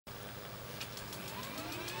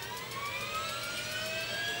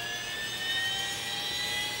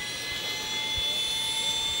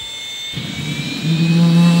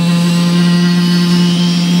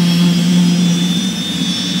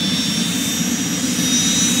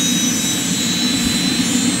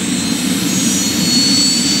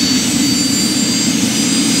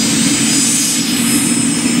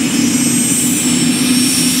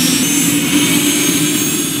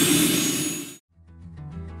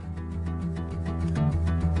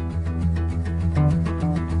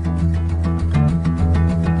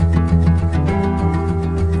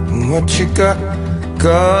What you got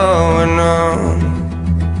going on?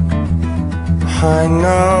 High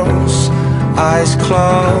nose, eyes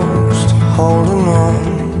closed, holding on.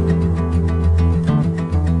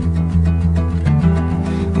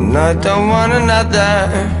 And I don't want another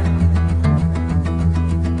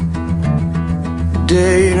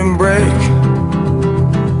date and break.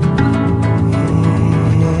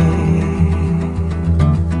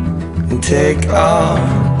 And take all,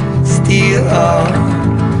 steal all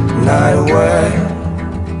night away.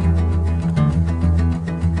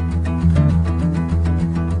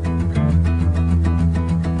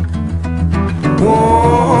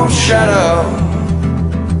 Warm shadow,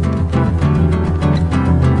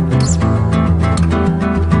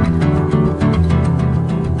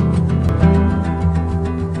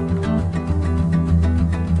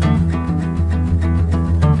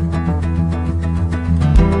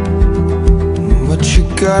 what you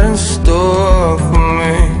got in store for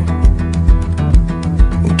me?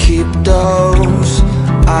 Keep those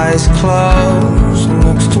eyes closed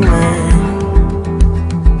next to me.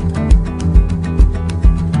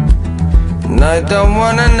 And I don't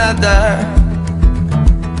want another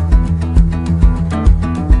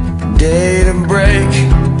day to break.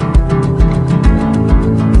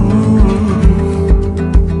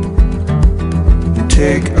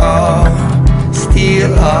 Take all,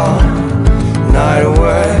 steal all night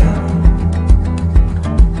away.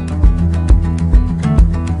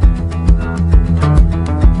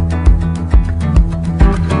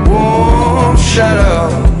 Warm shadow,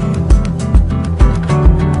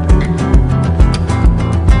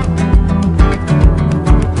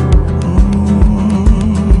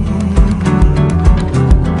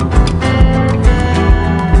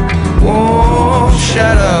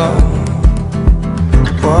 shadow,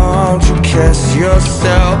 won't you cast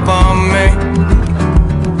yourself on me?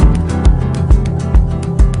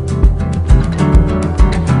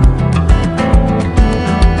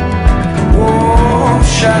 Warm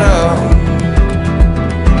shadow,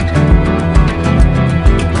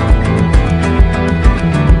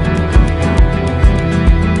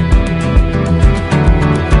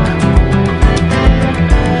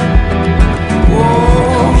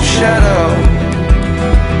 warm shadow,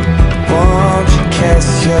 won't you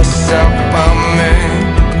cast yourself on me?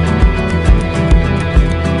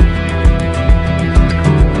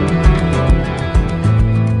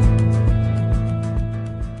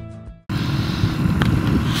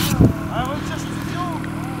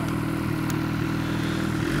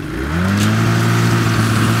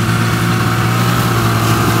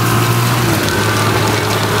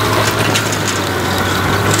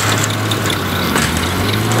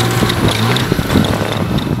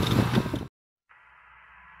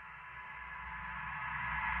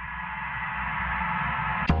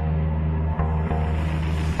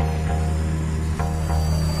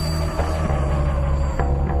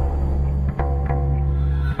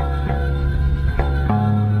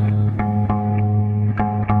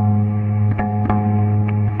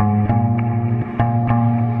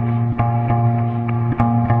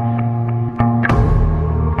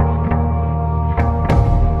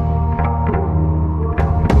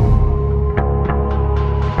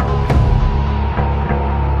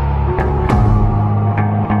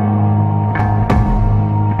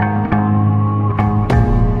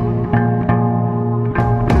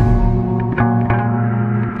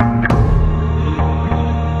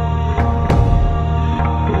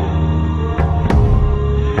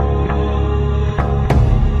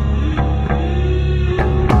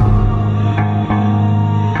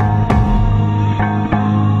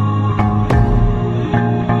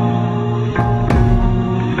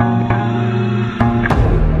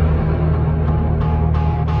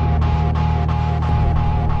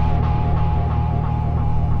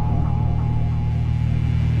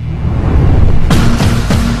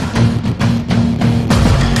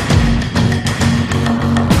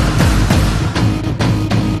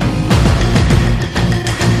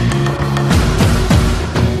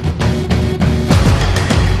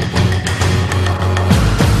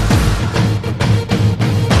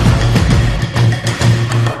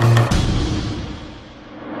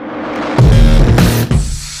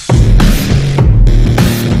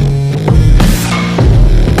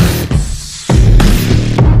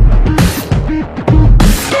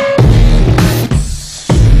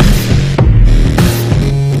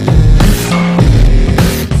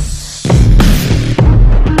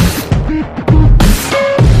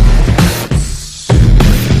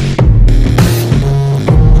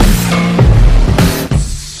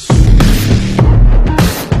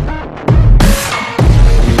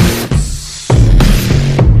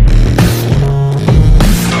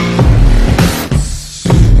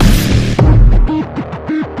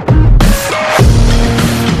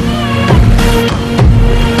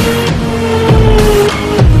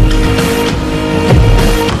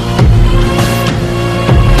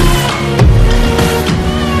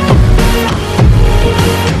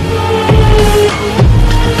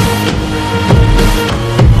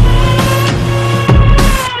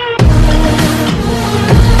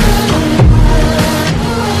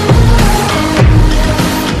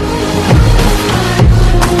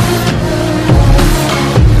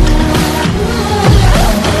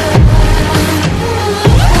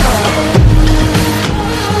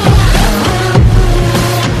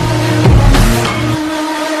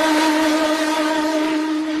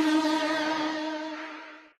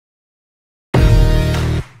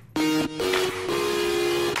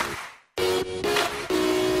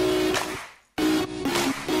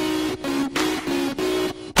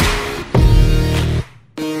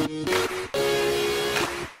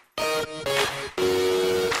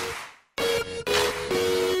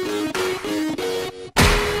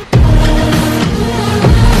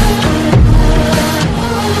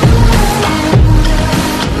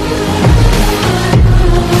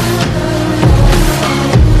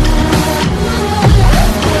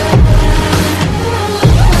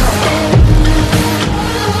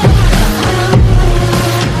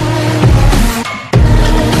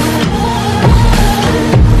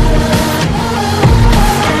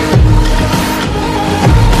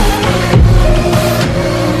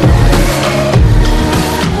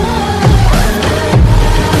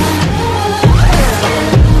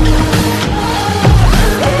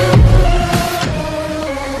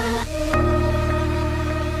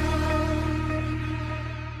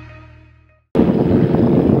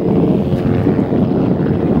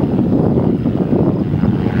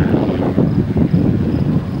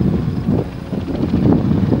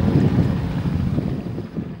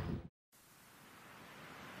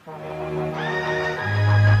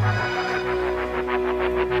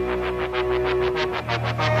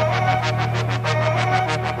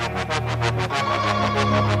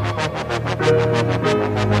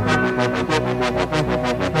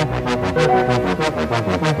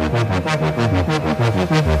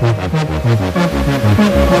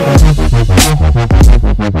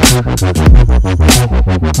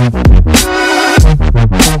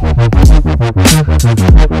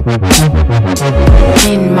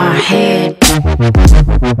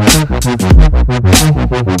 Yeah,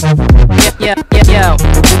 yeah, yeah.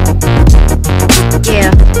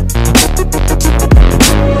 Yeah.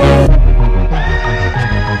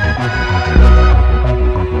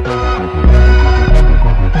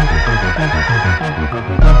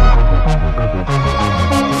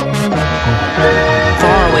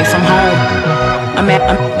 Far away from home,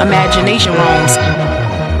 imagination roams.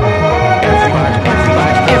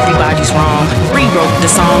 Everybody's wrong. Rewrote the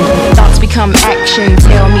song. Thoughts become action.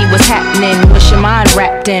 Tell me what's happening. What's your mind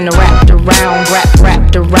wrapped in? Wrapped around.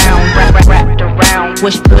 Wrapped around. Wrapped around.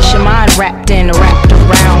 What's your mind wrapped in? Wrapped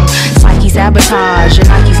around. Psyche sabotage. Your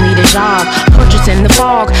Nikes need a job. Portraits in the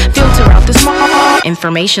fog. Filter out the smog.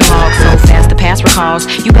 Information log. So fast the past recalls.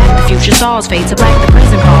 You back the future stalls. Fade to black the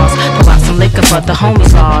present calls. Pull out some liquor but the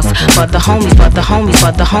homies lost. But the homies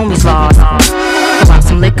lost. Pull out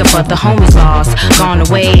some liquor but the homies lost. Gone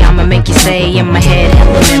away, I'ma make you stay in my head.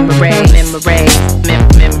 Memory.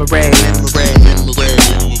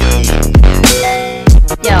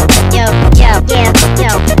 Yo, yo, yo, yeah, yo,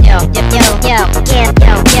 yo, yo, yo, yo, yeah,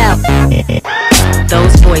 yo, yo.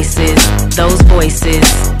 Those voices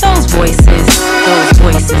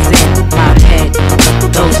in my head.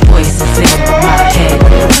 Those voices in my head.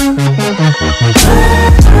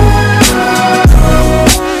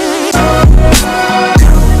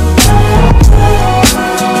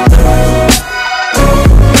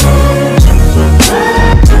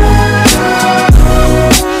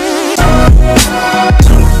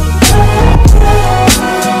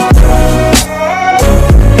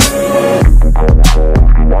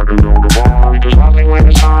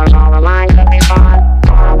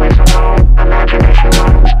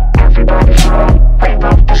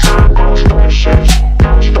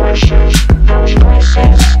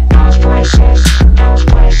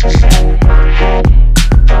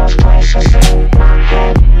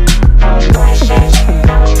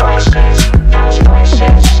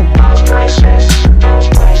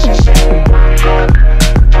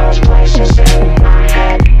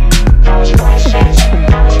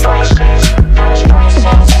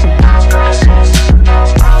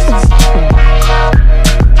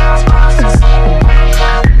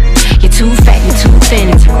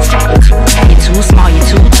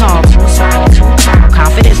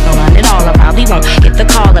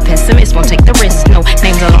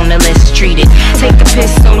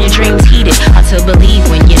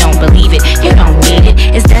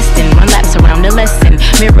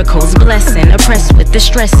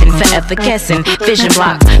 Stressing, forever guessing, vision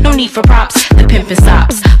blocks, no need for props, the pimpin'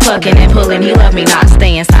 stops, plugging and pulling, he love me not,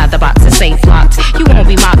 stay inside the box and safe locked, you won't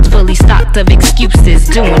be mocked, fully stocked of excuses,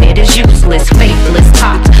 doing it is useless, faithless,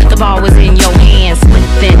 popped, the ball was in your hands,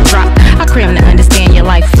 slipped and dropped, I cram to understand your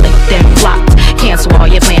life flipped and flopped, cancel all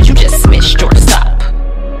your plans, you just missed your stop.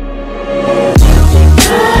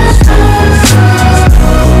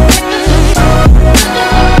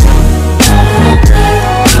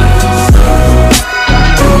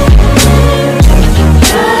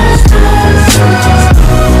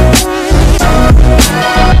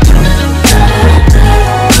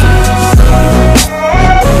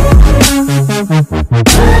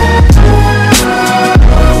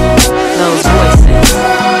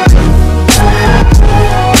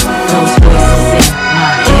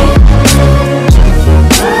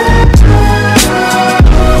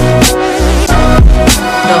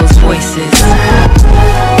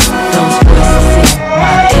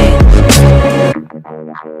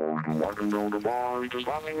 Just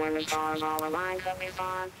loving when the stars all align, could be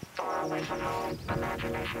fun. Far away from home,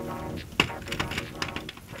 imagination roams. Everybody's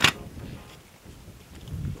wrong.